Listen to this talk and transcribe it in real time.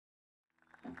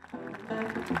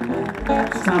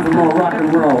It's time for more rock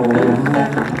and roll.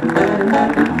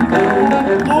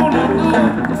 Oh, no.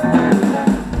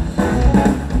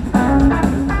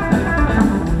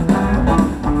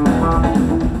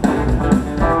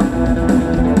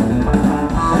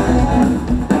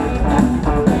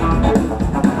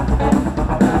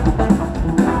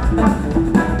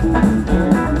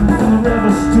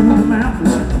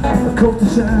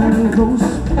 Shining coast,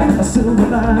 a silver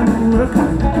line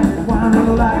mercury, winding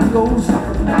the light goes. I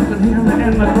can hear me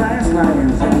in the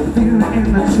grasslands, feel me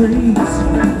in the trees,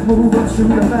 moving through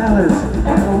the valleys,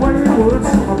 the wayward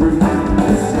summer breeze.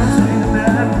 It's something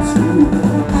that is true.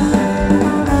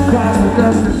 Across the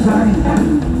dusty plain,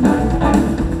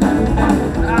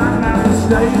 I'm at the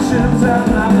stations, I'm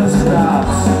at the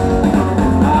stops,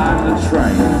 I'm the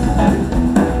train.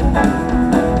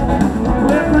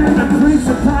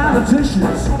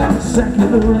 Politicians,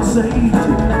 secular and sage,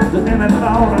 the minute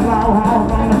law and law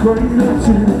hog on the cradle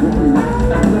to the grave.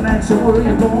 The next where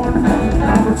you're born,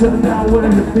 I'm gonna tell y'all where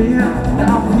you've been.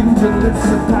 Y'all pugilists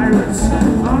and pirates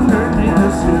underneath the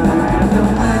sea. And the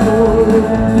mango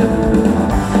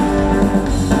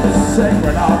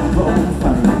sacred art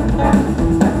profane.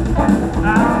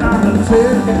 I'm not the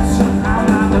tickets, I'm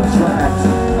not the tracks,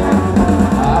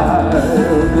 I'm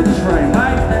the train.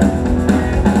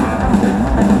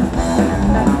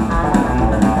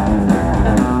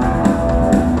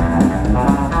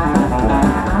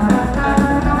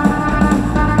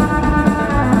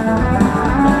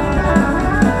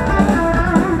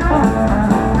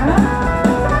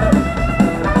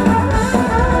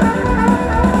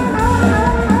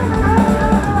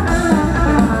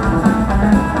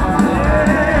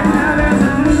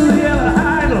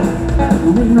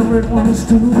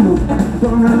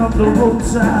 Burning up the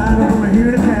roadside, over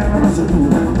here to Kalamazoo.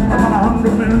 About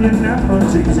 100 million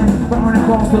effigies burning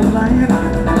across the land,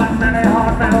 like many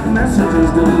heartfelt messages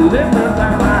delivered by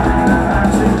my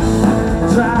hand.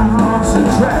 Triumphs and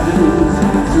tragedies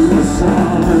through the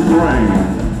sun and rain.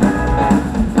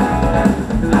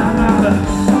 I'm not the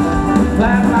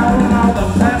flat mountain or the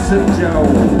passenger.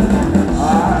 I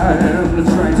am the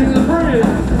train to the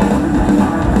bridge.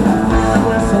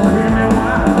 Whistle, hear me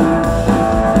whine.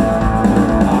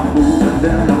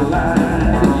 Down the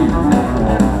line to you.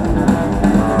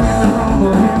 Hear me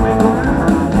rumble, hear me grind.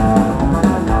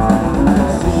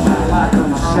 See my light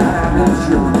come shining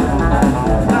through.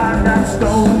 I got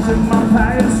stones in my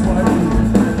pathway.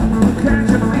 Can't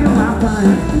you feel my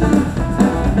pain?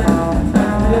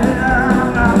 Yeah, I'm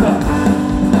not the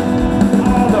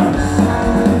other.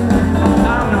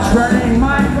 I'm the train,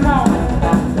 Mike, come on.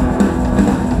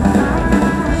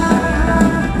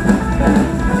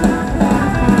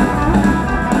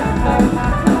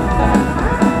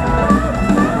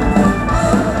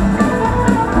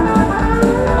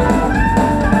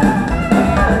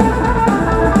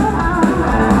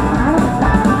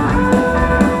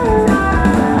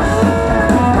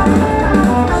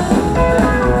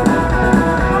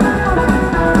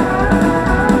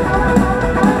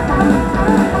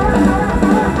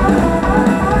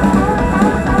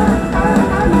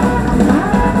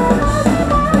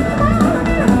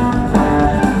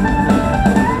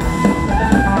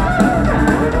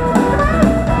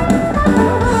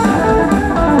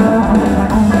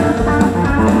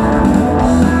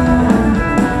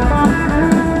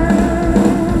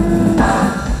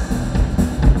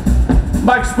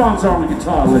 Mike Sponza on the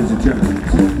guitar, ladies and gentlemen.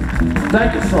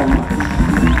 Thank you so much.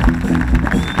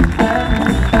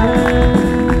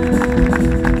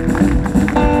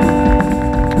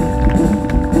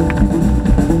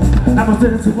 I was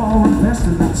there to all the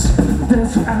pestilence, there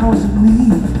for hours of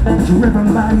need,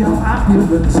 driven by your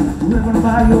opulence, driven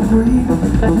by your greed.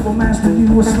 You were master,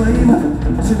 you were slave,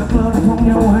 see the blood upon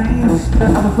your hands. I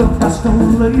was built by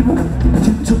stolen labor, that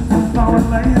you took from foreign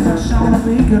lands. I shone a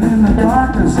beacon in the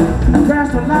darkness,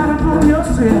 cast a light upon your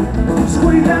sin,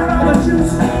 squeezed out all the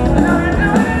juice. Now you do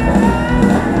it.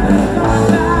 Going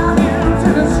down into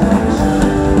destruction.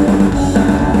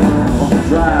 On the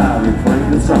drive, you played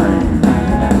the same.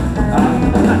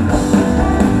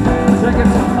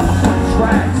 Tickets,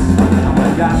 tracks, I'm a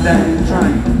goddamn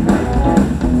train.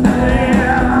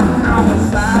 Yeah, I'm the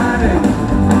siding,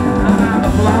 I'm the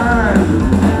blind,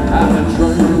 I'm the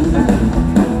train.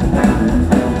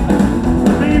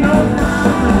 Be no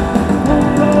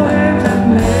road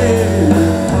engineer.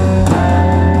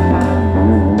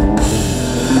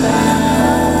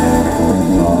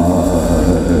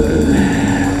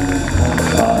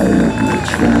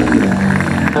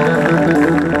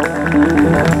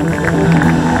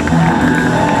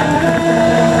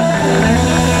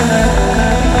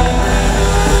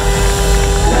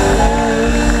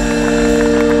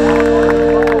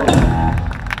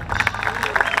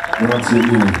 Grazie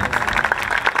mille.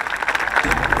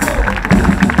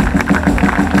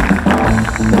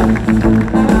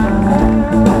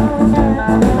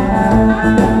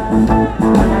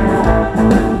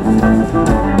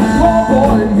 Oh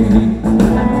boy,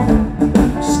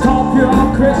 stop your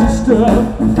crazy stuff.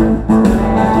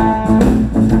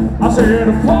 I said,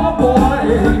 oh boy,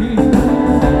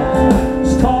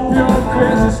 stop your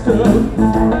crazy stuff.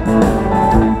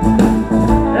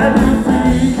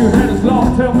 Everything you had is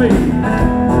lost, tell me,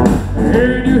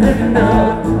 ain't you had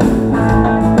enough?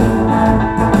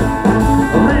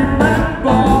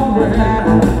 Remember when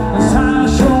the sign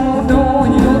shone on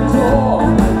your door?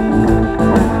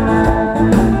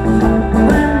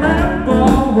 Remember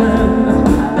when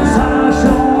the sign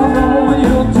shone on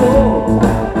your door?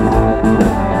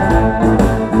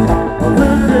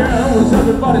 Then there was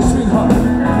everybody's sweetheart,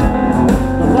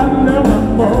 the one never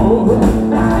more.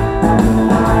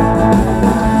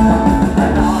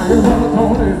 And now you're gonna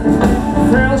call it,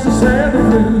 fails to say the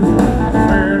blues.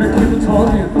 Better keep it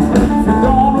talking, if you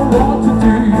don't know what to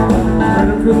do.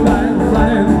 Better feel like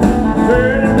running,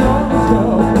 better know the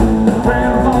stuff.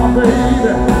 Playing for my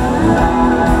baby.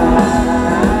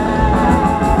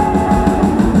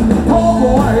 Oh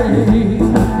boy,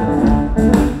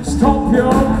 stop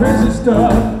your crazy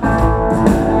stuff.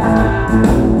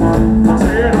 I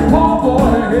said, oh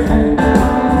boy,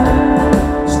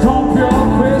 stop your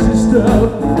crazy stuff.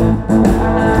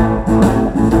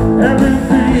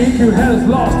 Everything you had is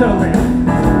lost, tell me.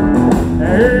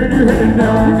 And you hit it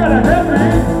now, you gotta help me.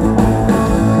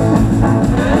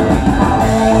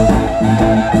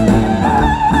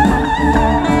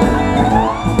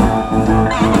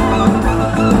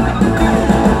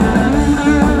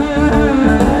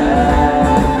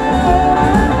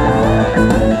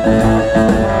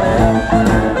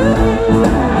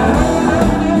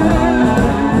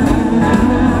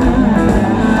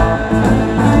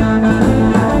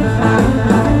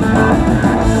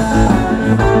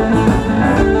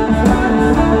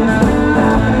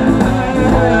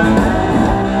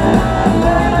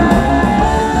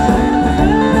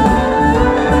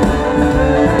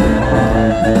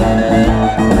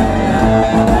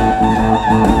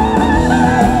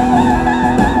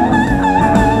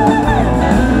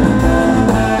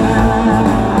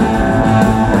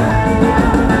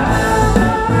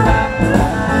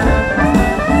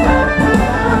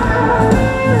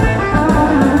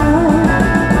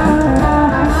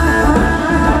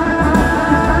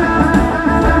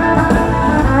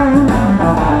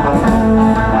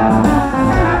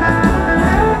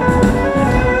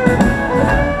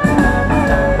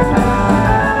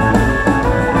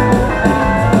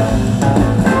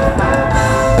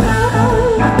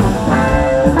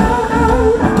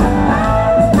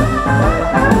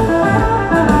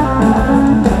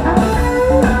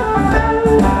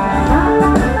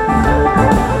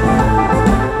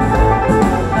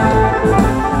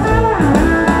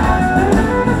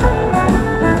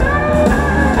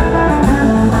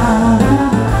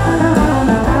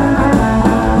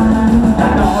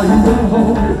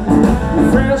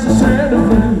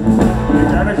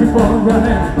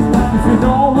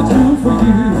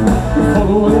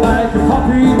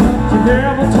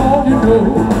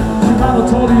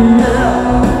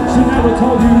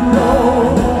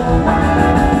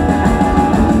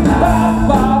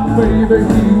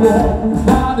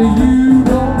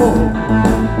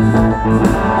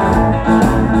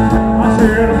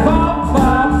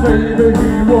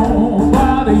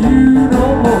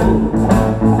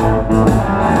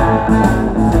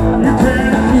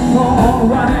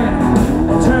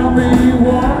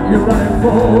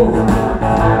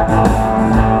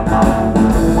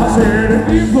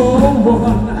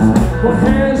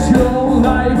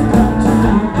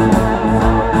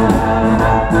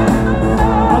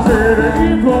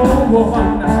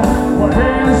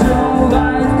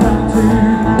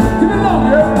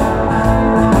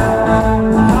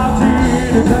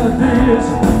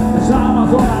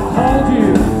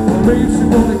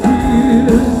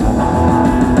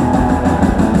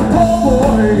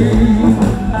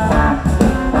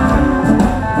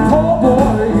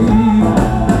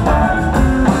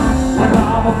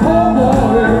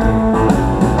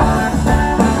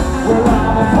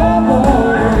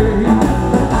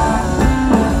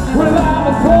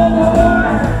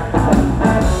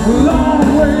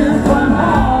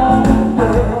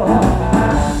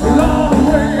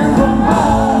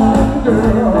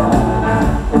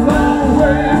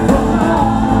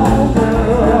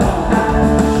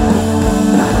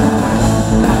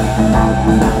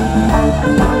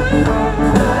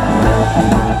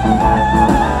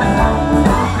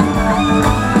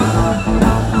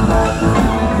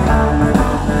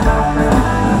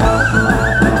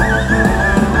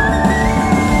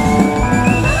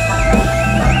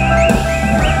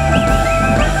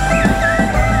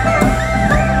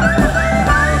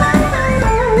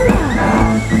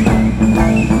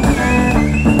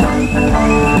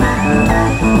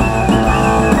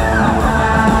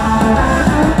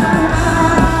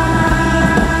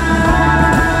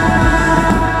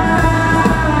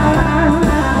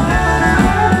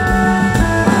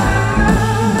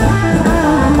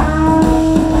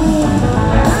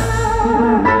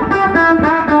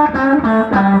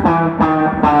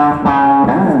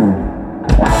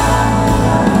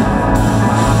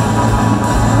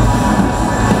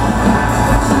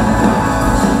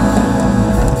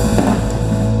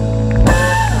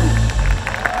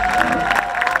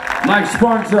 Mike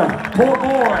Sponza, poor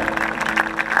boy.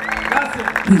 That's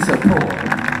it. He's a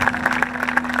poor